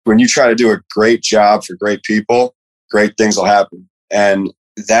When you try to do a great job for great people, great things will happen. And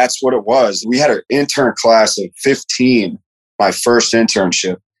that's what it was. We had an intern class of 15, my first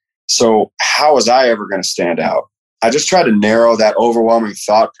internship. So how was I ever going to stand out? I just tried to narrow that overwhelming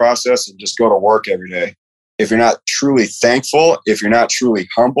thought process and just go to work every day. If you're not truly thankful, if you're not truly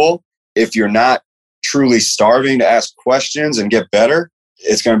humble, if you're not truly starving to ask questions and get better,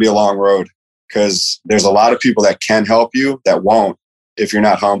 it's going to be a long road, because there's a lot of people that can help you that won't if you're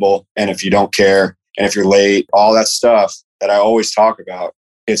not humble and if you don't care and if you're late, all that stuff that I always talk about.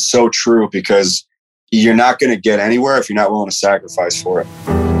 It's so true, because you're not going to get anywhere if you're not willing to sacrifice for it.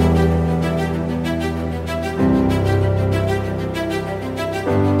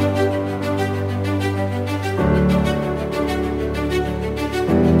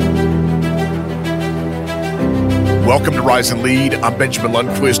 Welcome to Rise and Lead. I'm Benjamin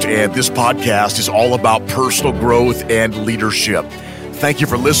Lundquist, and this podcast is all about personal growth and leadership. Thank you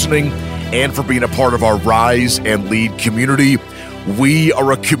for listening and for being a part of our Rise and Lead community. We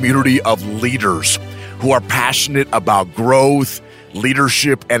are a community of leaders who are passionate about growth,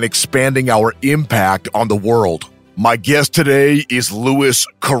 leadership, and expanding our impact on the world. My guest today is Louis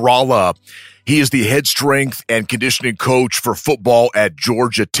Caralla. He is the head strength and conditioning coach for football at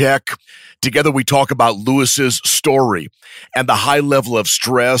Georgia Tech. Together, we talk about Louis's story and the high level of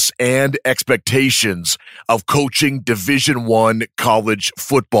stress and expectations of coaching Division I college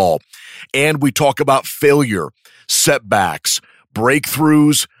football. And we talk about failure, setbacks,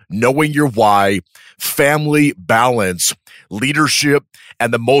 breakthroughs, knowing your why, family balance, leadership,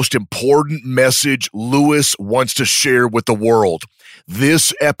 and the most important message Louis wants to share with the world.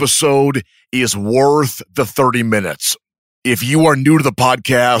 This episode is worth the 30 minutes. If you are new to the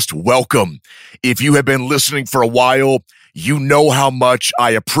podcast, welcome. If you have been listening for a while, you know how much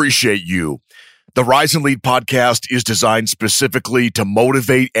I appreciate you. The Rise and Lead podcast is designed specifically to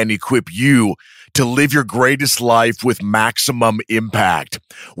motivate and equip you to live your greatest life with maximum impact.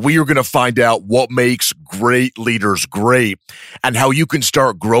 We are going to find out what makes great leaders great and how you can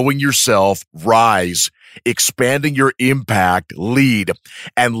start growing yourself, rise, expanding your impact, lead,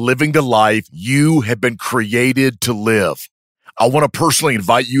 and living the life you have been created to live. I want to personally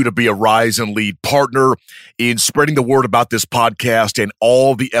invite you to be a Rise and Lead partner in spreading the word about this podcast and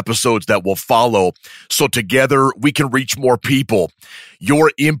all the episodes that will follow, so together we can reach more people.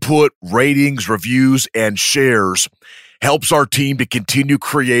 Your input, ratings, reviews, and shares helps our team to continue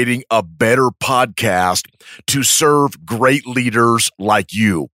creating a better podcast to serve great leaders like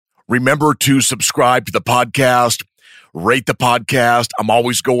you. Remember to subscribe to the podcast, rate the podcast. I'm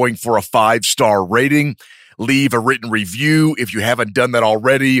always going for a 5-star rating. Leave a written review if you haven't done that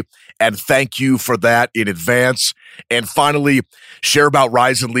already, and thank you for that in advance. And finally, share about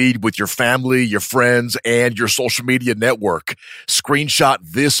Rise and Lead with your family, your friends, and your social media network. Screenshot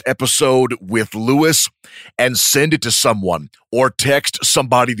this episode with Louis and send it to someone, or text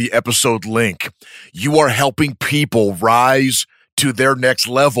somebody the episode link. You are helping people rise to their next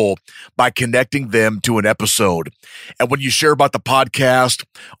level by connecting them to an episode. And when you share about the podcast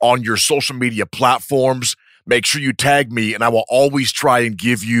on your social media platforms, make sure you tag me, and I will always try and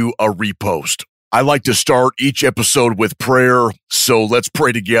give you a repost. I like to start each episode with prayer, so let's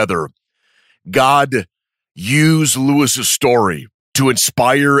pray together. God, use Louis's story to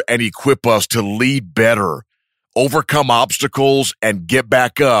inspire and equip us to lead better, overcome obstacles, and get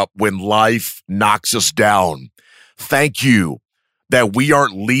back up when life knocks us down. Thank you that we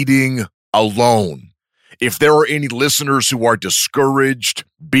aren't leading alone. If there are any listeners who are discouraged,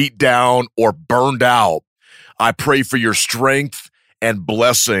 beat down, or burned out, I pray for your strength and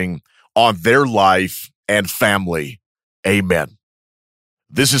blessing on their life and family. Amen.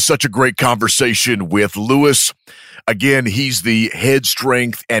 This is such a great conversation with Louis. Again, he's the head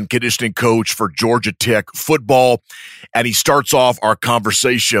strength and conditioning coach for Georgia Tech football, and he starts off our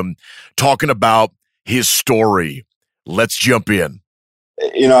conversation talking about his story. Let's jump in.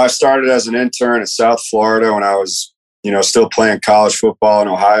 I started as an intern in South Florida when I was, still playing college football in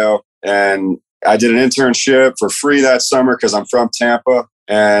Ohio. And I did an internship for free that summer because I'm from Tampa,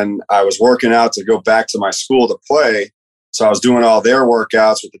 and I was working out to go back to my school to play. So I was doing all their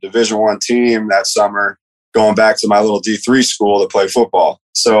workouts with the Division I team that summer, going back to my little D3 school to play football.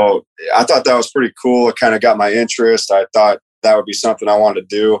 So I thought that was pretty cool. It kind of got my interest. I thought that would be something I wanted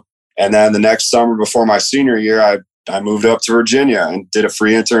to do. And then the next summer before my senior year, I moved up to Virginia and did a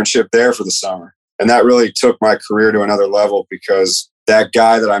free internship there for the summer. And that really took my career to another level, because that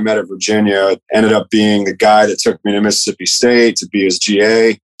guy that I met at Virginia ended up being the guy that took me to Mississippi State to be his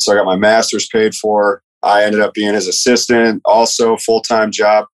GA. So I got my master's paid for. I ended up being his assistant, also full-time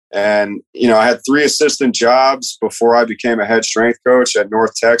job. And, I had 3 assistant jobs before I became a head strength coach at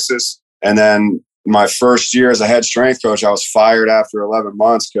North Texas. And then my first year as a head strength coach, I was fired after 11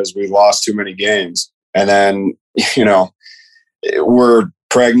 months because we lost too many games. And then, we're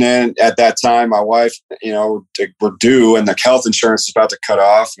pregnant at that time. My wife, we're due and the health insurance is about to cut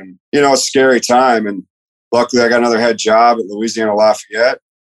off. And, it's a scary time. And luckily I got another head job at Louisiana Lafayette.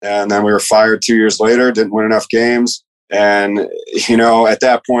 And then we were fired 2 years later, didn't win enough games. And, at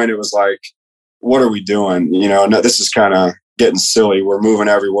that point it was like, what are we doing? No, this is kind of getting silly. We're moving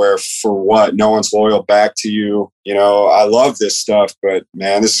everywhere for what? No one's loyal back to you. I love this stuff, but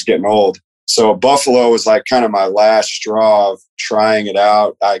man, this is getting old. So Buffalo was like kind of my last straw of trying it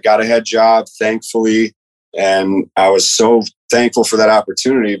out. I got a head job, thankfully, and I was so thankful for that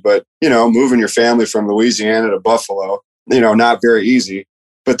opportunity. But, moving your family from Louisiana to Buffalo, not very easy.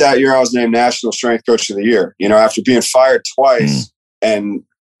 But that year I was named National Strength Coach of the Year, after being fired twice and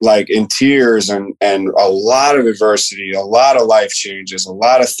like in tears and a lot of adversity, a lot of life changes, a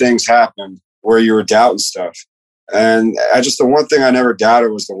lot of things happened where you were doubting stuff. And the one thing I never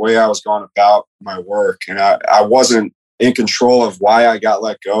doubted was the way I was going about my work. And I wasn't in control of why I got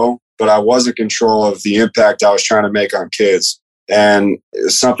let go, but I was in control of the impact I was trying to make on kids. And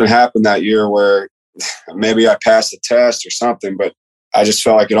something happened that year where maybe I passed the test or something, but I just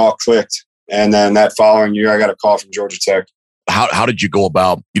felt like it all clicked. And then that following year, I got a call from Georgia Tech. How did you go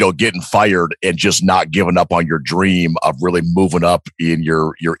about, getting fired and just not giving up on your dream of really moving up in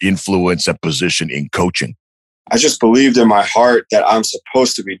your influence and position in coaching? I just believed in my heart that I'm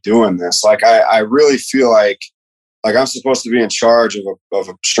supposed to be doing this. Like, I really feel like I'm supposed to be in charge of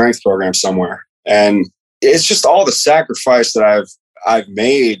a strength program somewhere. And it's just all the sacrifice that I've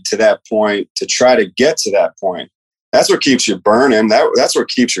made to that point to try to get to that point. That's what keeps you burning. That's what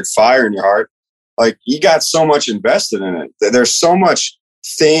keeps your fire in your heart. Like, you got so much invested in it. There's so much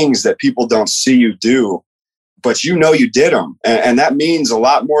things that people don't see you do, but you did them. And that means a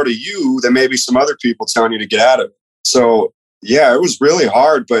lot more to you than maybe some other people telling you to get out of it. So, yeah, it was really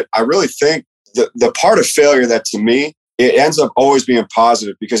hard, but I really think the part of failure that to me, it ends up always being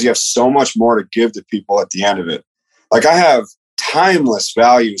positive because you have so much more to give to people at the end of it. Like, I have timeless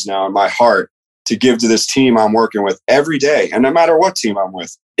values now in my heart to give to this team I'm working with every day. And no matter what team I'm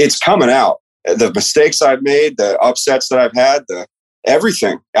with, it's coming out. The mistakes I've made, the upsets that I've had,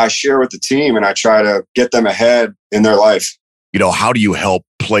 everything I share with the team, and I try to get them ahead in their life. How do you help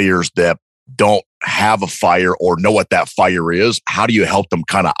players that don't have a fire or know what that fire is? How do you help them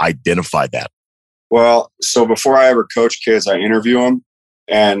kind of identify that? Well, so before I ever coach kids, I interview them,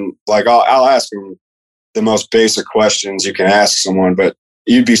 and like I'll ask them the most basic questions you can ask someone, but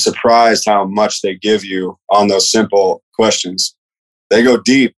you'd be surprised how much they give you on those simple questions. They go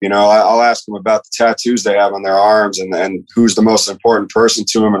deep. I'll ask them about the tattoos they have on their arms and who's the most important person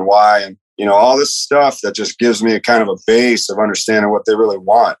to them and why. And, all this stuff that just gives me a kind of a base of understanding what they really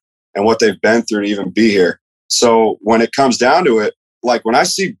want and what they've been through to even be here. So when it comes down to it, like when I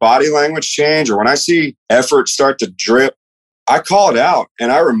see body language change or when I see effort start to drip, I call it out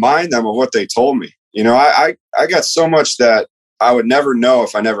and I remind them of what they told me. I got so much that I would never know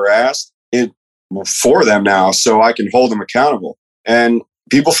if I never asked it for them now, so I can hold them accountable. And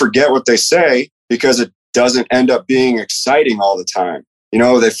people forget what they say because it doesn't end up being exciting all the time.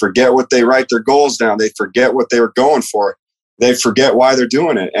 They forget what they write their goals down. They forget what they were going for. They forget why they're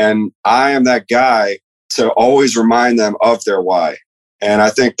doing it. And I am that guy to always remind them of their why. And I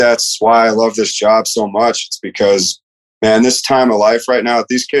think that's why I love this job so much. It's because, man, this time of life right now that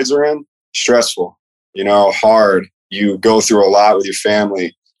these kids are in, stressful, hard. You go through a lot with your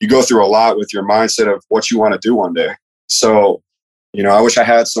family. You go through a lot with your mindset of what you want to do one day. So, I wish I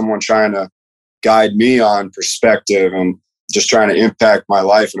had someone trying to guide me on perspective and just trying to impact my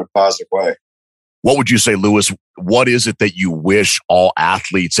life in a positive way. What would you say, Lewis? What is it that you wish all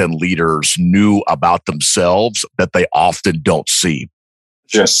athletes and leaders knew about themselves that they often don't see?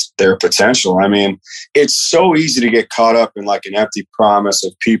 Just their potential. I mean, it's so easy to get caught up in like an empty promise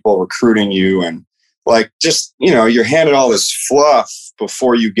of people recruiting you and like just, you're handed all this fluff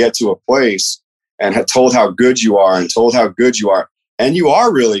before you get to a place and told how good you are and told how good you are. And you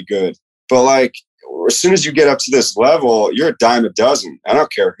are really good. But like, as soon as you get up to this level, you're a dime a dozen. I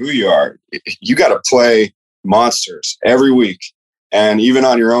don't care who you are. You got to play monsters every week. And even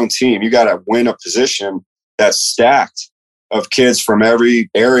on your own team, you got to win a position that's stacked of kids from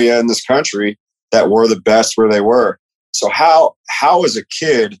every area in this country that were the best where they were. So how is a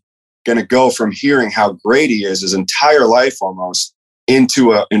kid going to go from hearing how great he is his entire life almost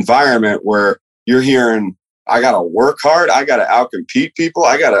into an environment where you're hearing, I got to work hard. I got to outcompete people.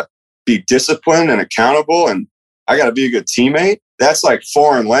 I got to be disciplined and accountable. And I got to be a good teammate. that's like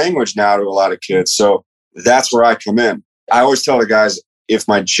foreign language now to a lot of kids. So that's where I come in. I always tell the guys, if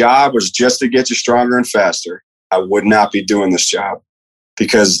my job was just to get you stronger and faster, I would not be doing this job,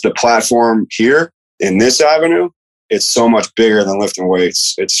 because the platform here in this avenue, it's so much bigger than lifting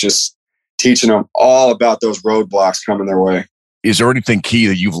weights. It's just teaching them all about those roadblocks coming their way. Is there anything key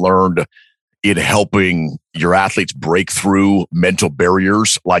that you've learned in helping your athletes break through mental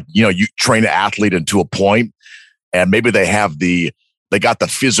barriers? Like, you train an athlete into a point and maybe they got the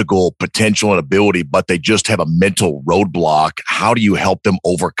physical potential and ability, but they just have a mental roadblock. How do you help them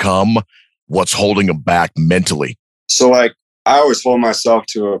overcome what's holding them back mentally? So like, I always hold myself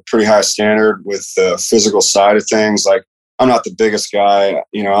to a pretty high standard with the physical side of things. Like, I'm not the biggest guy.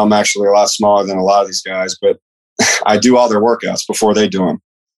 I'm actually a lot smaller than a lot of these guys, but I do all their workouts before they do them.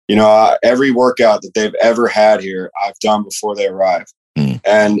 Every workout that they've ever had here, I've done before they arrive.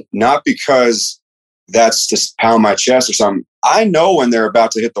 And not because that's just pound my chest or something. I know when they're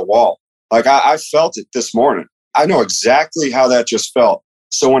about to hit the wall. Like I felt it this morning. I know exactly how that just felt.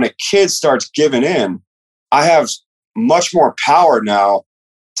 So when a kid starts giving in, I have much more power now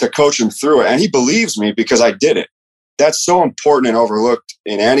to coach him through it. And he believes me because I did it. That's so important and overlooked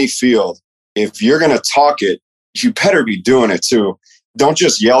in any field. If you're going to talk it, you better be doing it too. Don't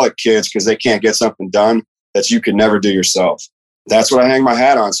just yell at kids because they can't get something done that you could never do yourself. That's what I hang my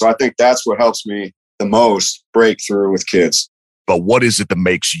hat on. So I think that's what helps me the most break through with kids. But what is it that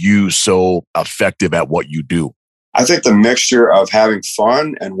makes you so effective at what you do? I think the mixture of having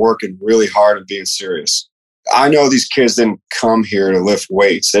fun and working really hard and being serious. I know these kids didn't come here to lift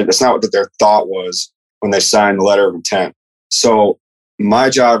weights. That's not what their thought was when they signed the letter of intent. So my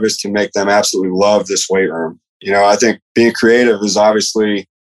job is to make them absolutely love this weight room. I think being creative is obviously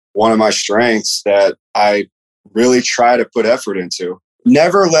one of my strengths that I really try to put effort into.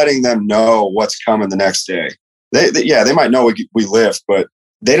 Never letting them know what's coming the next day. They might know we lift, but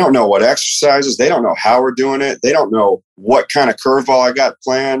they don't know what exercises. They don't know how we're doing it. They don't know what kind of curveball I got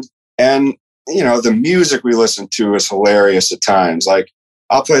planned. And, the music we listen to is hilarious at times. Like,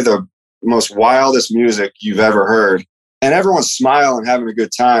 I'll play the most wildest music you've ever heard, and everyone's smiling, having a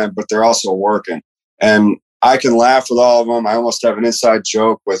good time, but they're also working. And I can laugh with all of them. I almost have an inside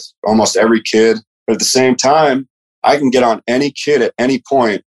joke with almost every kid. But at the same time, I can get on any kid at any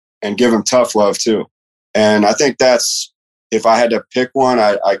point and give them tough love too. And I think that's, if I had to pick one,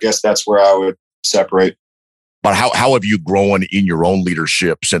 I guess that's where I would separate. But how have you grown in your own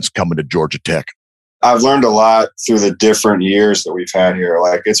leadership since coming to Georgia Tech? I've learned a lot through the different years that we've had here.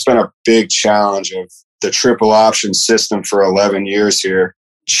 Like, it's been a big challenge of the triple option system for 11 years here,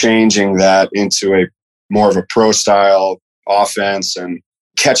 changing that into a more of a pro style offense and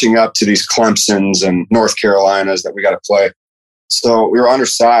catching up to these Clemsons and North Carolinas that we got to play. So we were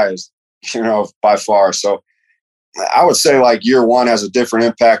undersized, by far. So I would say like year one has a different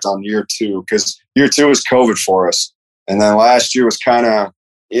impact on year two, because year two was COVID for us. And then last year was kind of,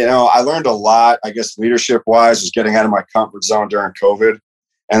 I learned a lot, I guess, leadership wise, was getting out of my comfort zone during COVID.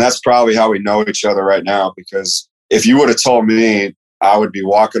 And that's probably how we know each other right now, because if you would have told me I would be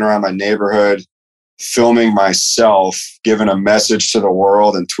walking around my neighborhood, filming myself, giving a message to the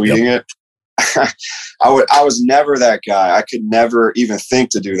world and tweeting it, I was never that guy. I could never even think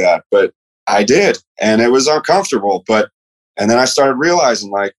to do that, but I did. And it was uncomfortable. And then I started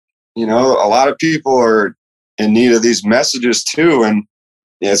realizing, like, a lot of people are in need of these messages too. And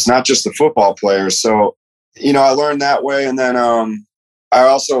it's not just the football players. So, I learned that way. And then I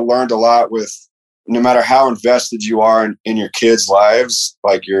also learned a lot with, no matter how invested you are in your kids' lives,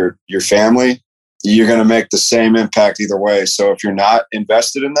 like your family, you're going to make the same impact either way. So if you're not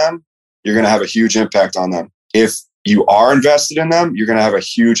invested in them, you're going to have a huge impact on them. If you are invested in them, you're going to have a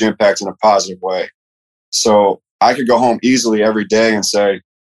huge impact in a positive way. So I could go home easily every day and say,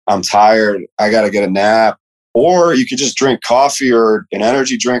 I'm tired, I got to get a nap. Or you could just drink coffee or an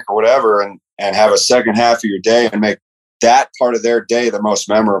energy drink or whatever and have a second half of your day and make that part of their day the most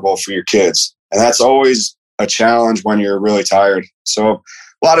memorable for your kids. And that's always a challenge when you're really tired. So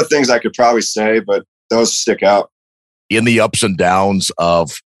a lot of things I could probably say, but those stick out. In the ups and downs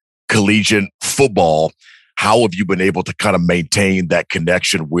of collegiate football, how have you been able to kind of maintain that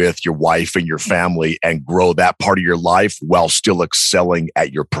connection with your wife and your family and grow that part of your life while still excelling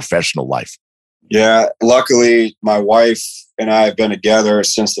at your professional life? Yeah, luckily my wife and I have been together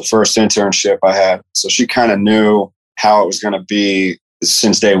since the first internship I had. So she kind of knew how it was going to be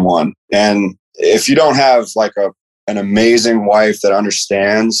since day one. And if you don't have like an amazing wife that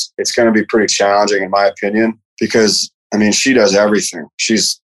understands, it's going to be pretty challenging in my opinion, because she does everything.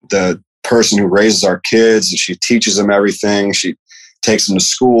 She's the person who raises our kids. She teaches them everything. She takes them to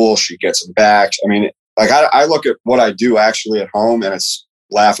school. She gets them back. Like I look at what I do actually at home and it's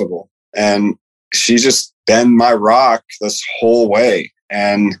laughable. And she's just been my rock this whole way.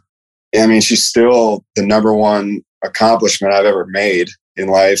 And I mean, she's still the number one accomplishment I've ever made in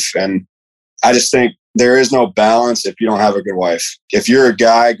life. And I just think there is no balance if you don't have a good wife. If you're a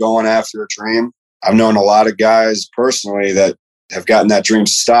guy going after a dream, I've known a lot of guys personally that have gotten that dream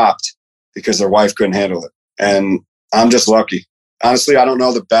stopped because their wife couldn't handle it. And I'm just lucky. Honestly, I don't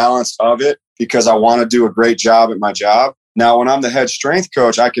know the balance of it because I want to do a great job at my job. Now, when I'm the head strength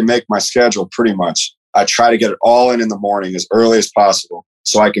coach, I can make my schedule pretty much. I try to get it all in the morning as early as possible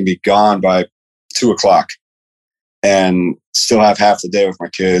so I can be gone by 2:00 and still have half the day with my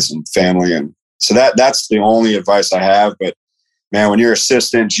kids and family. And so that's the only advice I have. But man, when you're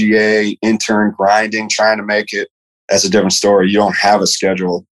assistant, GA, intern, grinding, trying to make it, that's a different story. You don't have a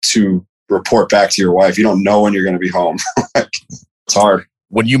schedule to report back to your wife. You don't know when you're going to be home. It's hard.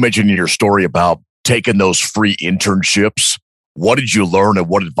 When you mentioned in your story about taking those free internships, what did you learn and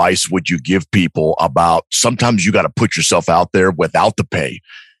what advice would you give people about sometimes you got to put yourself out there without the pay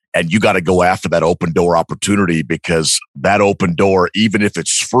and you got to go after that open door opportunity because that open door, even if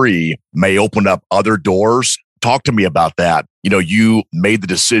it's free, may open up other doors. Talk to me about that. You made the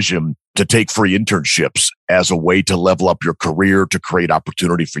decision to take free internships as a way to level up your career, to create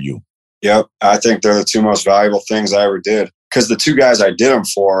opportunity for you. Yep. I think they're the two most valuable things I ever did because the two guys I did them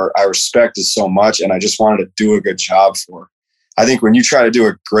for, I respected so much and I just wanted to do a good job for. I think when you try to do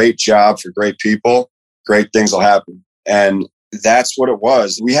a great job for great people, great things will happen. And that's what it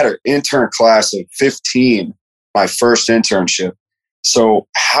was. We had an intern class of 15, my first internship. So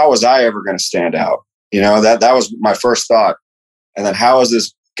how was I ever going to stand out? That was my first thought. And then how is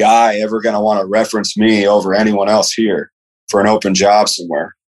this guy ever going to want to reference me over anyone else here for an open job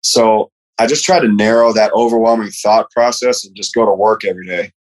somewhere? So I just tried to narrow that overwhelming thought process and just go to work every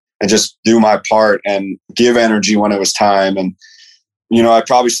day and just do my part and give energy when it was time. And, I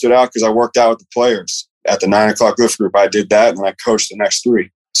probably stood out because I worked out with the players at the 9:00 lift group. I did that and then I coached the next 3.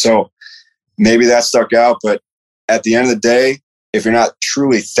 So maybe that stuck out. But at the end of the day, if you're not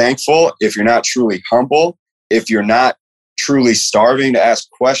truly thankful, if you're not truly humble, if you're not truly starving to ask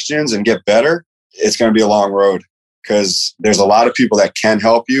questions and get better, it's going to be a long road because there's a lot of people that can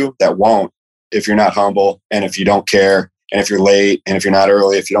help you that won't if you're not humble and if you don't care and if you're late and if you're not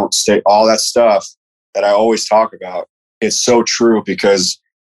early, if you don't stay, all that stuff that I always talk about. It's so true because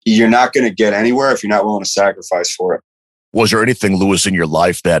you're not going to get anywhere if you're not willing to sacrifice for it. Was there anything, Lewis, in your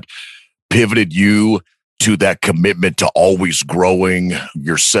life that pivoted you to that commitment to always growing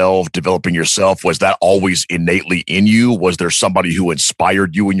yourself, developing yourself? Was that always innately in you? Was there somebody who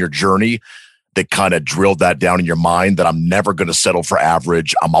inspired you in your journey that kind of drilled that down in your mind that I'm never going to settle for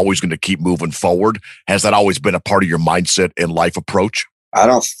average? I'm always going to keep moving forward. Has that always been a part of your mindset and life approach? I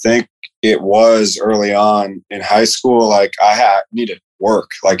don't think it was early on in high school. Like I needed work.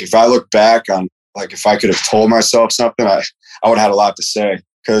 Like if I look back on, like if I could have told myself something, I would have had a lot to say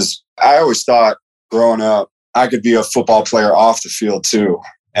because I always thought growing up, I could be a football player off the field too.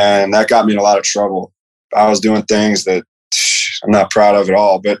 And that got me in a lot of trouble. I was doing things that I'm not proud of at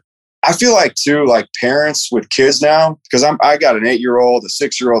all. But I feel like too, like parents with kids now, because I got an 8-year-old, a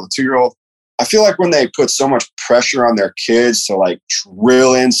 6-year-old, a 2-year-old. I feel like when they put so much pressure on their kids to like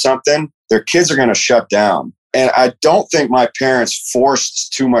drill in something, their kids are going to shut down. And I don't think my parents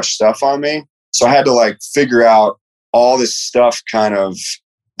forced too much stuff on me. So I had to like figure out all this stuff kind of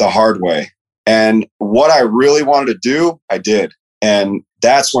the hard way. And what I really wanted to do, I did. And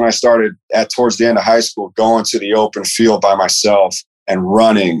that's when I started towards the end of high school, going to the open field by myself and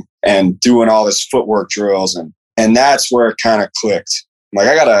running and doing all this footwork drills. And that's where it kind of clicked. I'm like,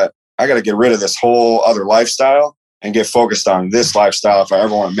 I gotta get rid of this whole other lifestyle and get focused on this lifestyle if I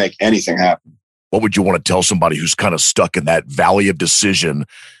ever want to make anything happen. What would you want to tell somebody who's kind of stuck in that valley of decision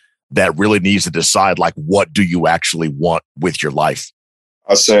that really needs to decide, like, what do you actually want with your life?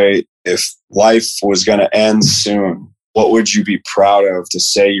 I'll say if life was going to end soon, what would you be proud of to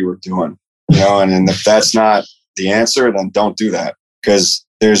say you were doing? And if that's not the answer, then don't do that because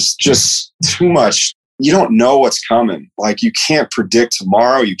there's just too much. You don't know what's coming. Like you can't predict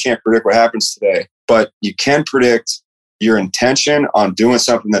tomorrow. You can't predict what happens today, but you can predict your intention on doing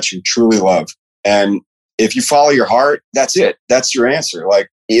something that you truly love. And if you follow your heart, that's it. That's your answer. Like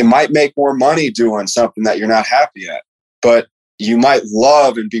you might make more money doing something that you're not happy at, but you might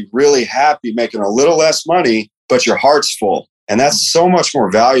love and be really happy making a little less money, but your heart's full. And that's so much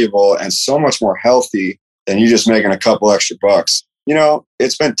more valuable and so much more healthy than you just making a couple extra bucks.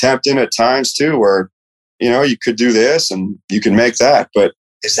 It's been tempting at times too, where, you could do this and you can make that, but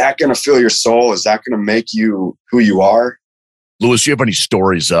is that going to fill your soul? Is that going to make you who you are? Lewis, do you have any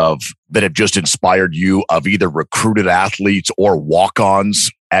stories that have just inspired you of either recruited athletes or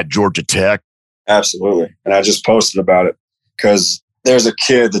walk-ons at Georgia Tech? Absolutely. And I just posted about it because there's a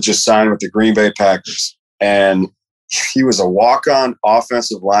kid that just signed with the Green Bay Packers, and he was a walk-on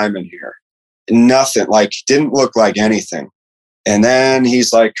offensive lineman here. Nothing, like, didn't look like anything. And then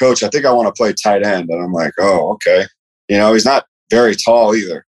he's like, Coach, I think I want to play tight end. And I'm like, oh, okay. He's not very tall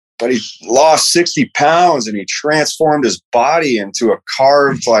either, but he lost 60 pounds and he transformed his body into a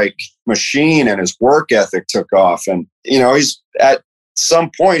carved like machine, and his work ethic took off. And, he's at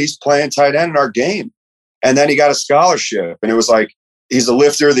some point he's playing tight end in our game. And then he got a scholarship, and it was like, he's the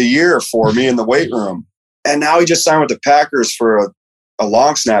lifter of the year for me in the weight room. And now he just signed with the Packers for a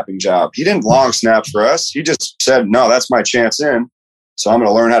long snapping job. He didn't long snap for us. He just said, no, that's my chance in. So I'm going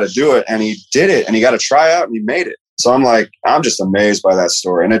to learn how to do it. And he did it, and he got a tryout, and he made it. So I'm just amazed by that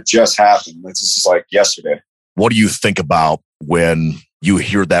story. And it just happened. It's just like yesterday. What do you think about when you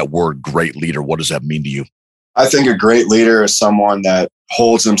hear that word great leader? What does that mean to you? I think a great leader is someone that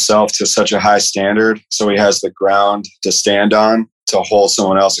holds himself to such a high standard, so he has the ground to stand on to hold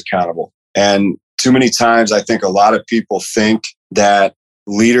someone else accountable. And too many times, I think a lot of people think that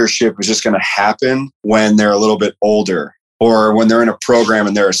leadership is just going to happen when they're a little bit older or when they're in a program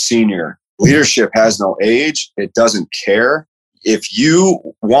and they're a senior. Leadership has no age. It doesn't care. If you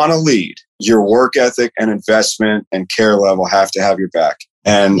want to lead, your work ethic and investment and care level have to have your back.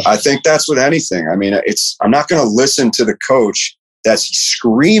 And I think that's with anything. I mean, I'm not going to listen to the coach that's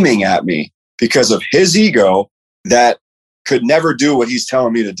screaming at me because of his ego that could never do what he's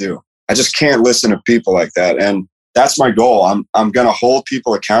telling me to do. I just can't listen to people like that. And that's my goal. I'm going to hold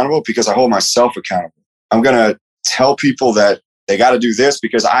people accountable because I hold myself accountable. I'm going to tell people that they got to do this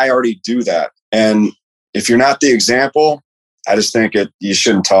because I already do that. And if you're not the example, I just think you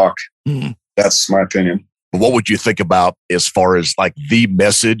shouldn't talk. Mm-hmm. That's my opinion. What would you think about as far as like the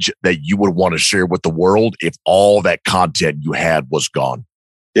message that you would want to share with the world if all that content you had was gone?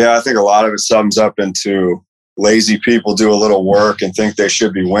 Yeah, I think a lot of it sums up into lazy people do a little work and think they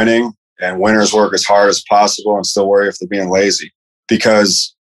should be winning, and winners work as hard as possible and still worry if they're being lazy,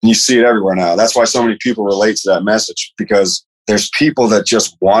 because you see it everywhere now. That's why so many people relate to that message, because there's people that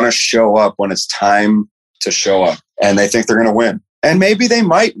just want to show up when it's time to show up, and they think they're going to win. And maybe they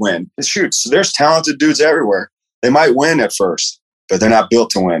might win. Shoot, so there's talented dudes everywhere. They might win at first, but they're not built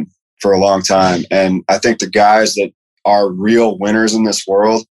to win for a long time. And I think the guys that are real winners in this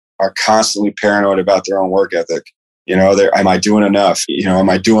world are constantly paranoid about their own work ethic. Am I doing enough? Am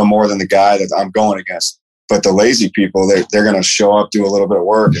I doing more than the guy that I'm going against? But the lazy people, they're going to show up, do a little bit of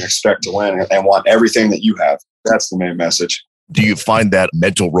work, and expect to win and want everything that you have. That's the main message. Do you find that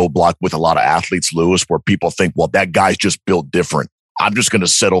mental roadblock with a lot of athletes, Lewis, where people think, well, that guy's just built different. I'm just going to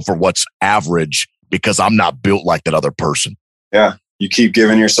settle for what's average because I'm not built like that other person? Yeah. You keep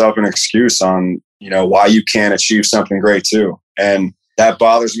giving yourself an excuse on, why you can't achieve something great too. And that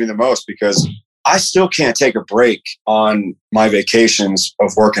bothers me the most because I still can't take a break on my vacations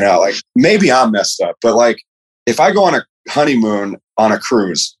of working out. Like, maybe I'm messed up, but like, if I go on a honeymoon on a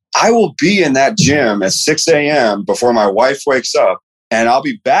cruise, I will be in that gym at 6 a.m. before my wife wakes up, and I'll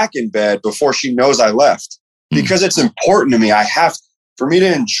be back in bed before she knows I left, because it's important to me. For me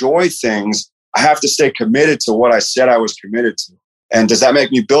to enjoy things, I have to stay committed to what I said I was committed to. And does that make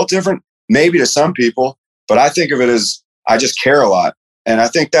me built different? Maybe to some people, but I think of it as I just care a lot. And I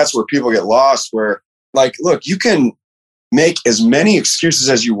think that's where people get lost, where, like, look, you can make as many excuses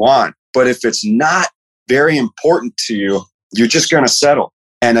as you want, but if it's not very important to you, you're just going to settle.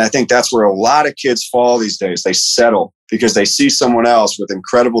 And I think that's where a lot of kids fall these days. They settle because they see someone else with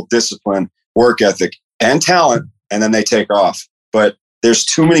incredible discipline, work ethic, and talent, and then they take off. But there's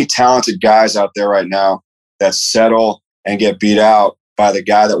too many talented guys out there right now that settle and get beat out by the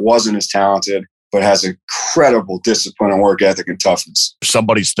guy that wasn't as talented, but has incredible discipline and work ethic and toughness.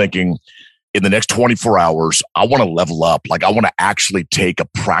 Somebody's thinking, in the next 24 hours, I want to level up. Like, I want to actually take a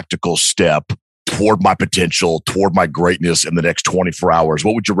practical step toward my potential, toward my greatness in the next 24 hours.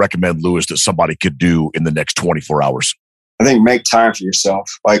 What would you recommend, Lewis, that somebody could do in the next 24 hours? I think make time for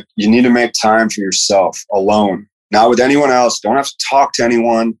yourself. Like, you need to make time for yourself alone, not with anyone else. Don't have to talk to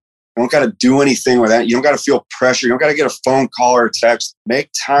anyone. You don't got to do anything with that. You don't got to feel pressure. You don't got to get a phone call or a text. Make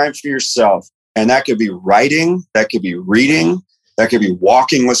time for yourself. And that could be writing. That could be reading. That could be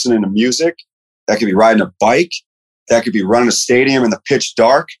walking, listening to music. That could be riding a bike. That could be running a stadium in the pitch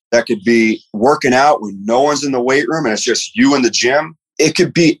dark. That could be working out when no one's in the weight room and it's just you in the gym. It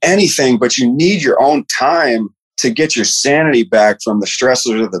could be anything, but you need your own time to get your sanity back from the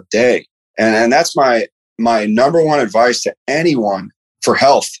stressors of the day. And that's my number one advice to anyone for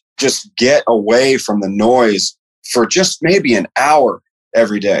health. Just get away from the noise for just maybe an hour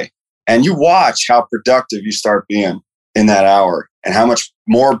every day. And you watch how productive you start being in that hour and how much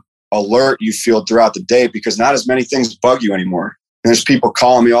more alert you feel throughout the day, because not as many things bug you anymore. And there's people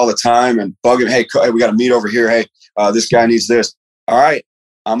calling me all the time and bugging, hey, we got to meet over here. Hey, this guy needs this. All right,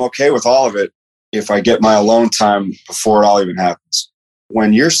 I'm okay with all of it if I get my alone time before it all even happens.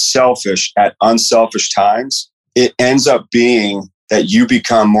 When you're selfish at unselfish times, it ends up being that you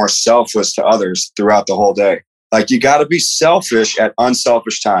become more selfless to others throughout the whole day. Like, you got to be selfish at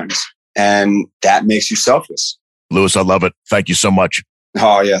unselfish times, and that makes you selfless. Lewis, I love it. Thank you so much.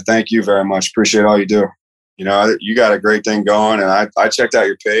 Oh, yeah. Thank you very much. Appreciate all you do. You know, you got a great thing going, and I checked out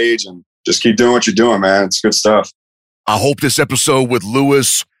your page, and just keep doing what you're doing, man. It's good stuff. I hope this episode with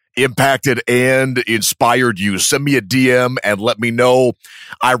Lewis impacted and inspired you. Send me a DM and let me know.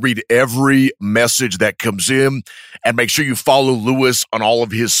 I read every message that comes in, and make sure you follow Lewis on all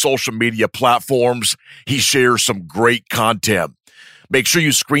of his social media platforms. He shares some great content. Make sure you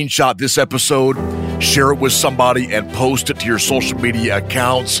screenshot this episode, share it with somebody, and post it to your social media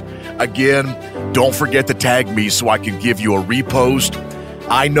accounts. Again, don't forget to tag me so I can give you a repost.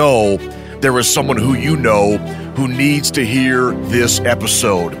 I know there is someone who you know who needs to hear this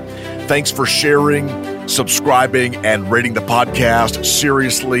episode. Thanks for sharing, subscribing, and rating the podcast.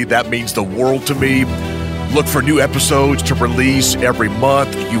 Seriously, that means the world to me. Look for new episodes to release every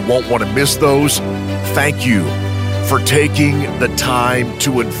month. You won't want to miss those. Thank you for taking the time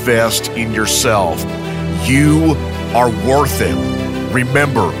to invest in yourself. You are worth it.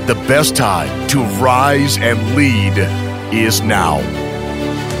 Remember, the best time to rise and lead is now.